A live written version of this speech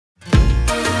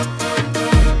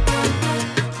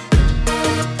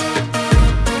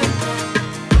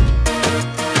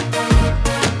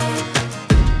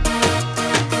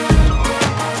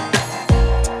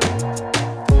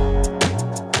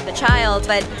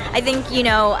but I think, you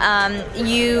know,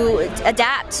 you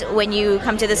adapt when you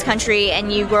come to this country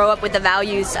and you grow up with the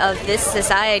values of this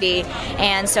society.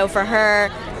 And so for her,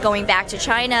 going back to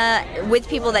China with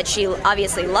people that she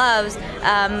obviously loves,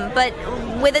 but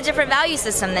with a different value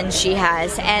system than she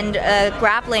has, and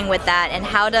grappling with that and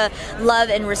how to love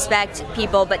and respect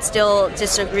people but still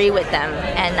disagree with them.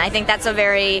 And I think that's a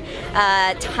very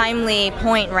timely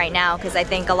point right now, because I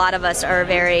think a lot of us are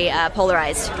very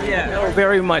polarized. Yeah,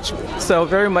 very much so,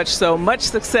 very much so. Much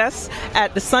success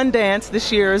at the Sundance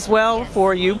this year as well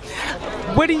for you.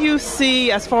 What do you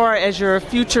see as far as your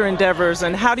future endeavors,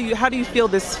 and how do you feel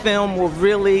this film will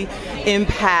really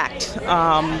impact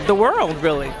the world,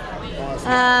 really?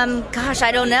 Gosh,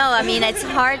 I don't know. I mean, it's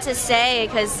hard to say,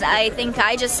 because I think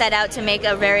I just set out to make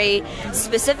a very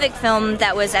specific film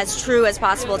that was as true as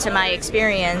possible to my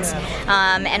experience.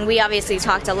 And we obviously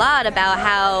talked a lot about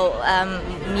how,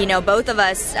 you know, both of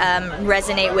us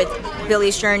resonate with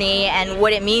Billy's journey and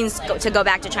what it means to go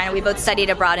back to China. We both studied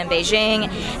abroad in Beijing,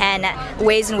 and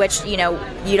ways in which, you know,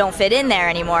 you don't fit in there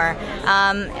anymore.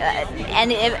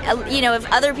 And if, you know,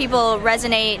 if other people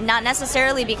resonate, not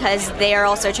necessarily because they are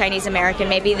also Chinese American,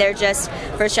 maybe they're just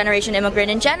first generation immigrant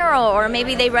in general, or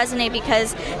maybe they resonate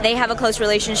because they have a close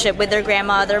relationship with their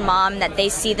grandma, their mom, that they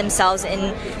see themselves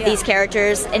in these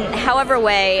characters. And however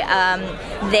way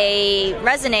they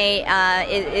resonate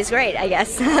is great, I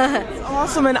guess.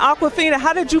 Awesome. And Awkwafina,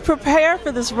 how did you prepare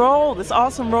for this role, this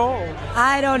awesome role?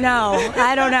 I don't know.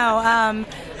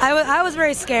 I was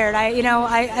very scared.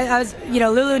 I was, you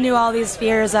know, Lulu knew all these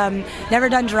fears. Never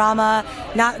done drama,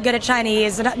 not good at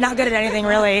Chinese, not good at anything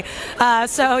really.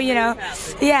 So, you know,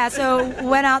 yeah. So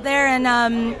went out there, and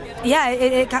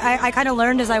I kind of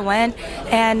learned as I went,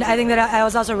 and I think that I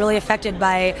was also really affected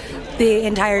by the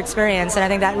entire experience, and I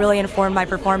think that really informed my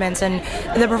performance and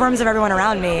the performance of everyone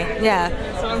around me. Yeah.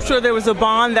 So I'm sure there was a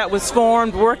bond that was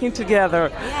formed working together.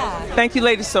 Yeah. Thank you,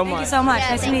 ladies, so much. Thank you so much. Yeah,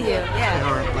 nice to meet you.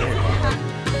 Yeah.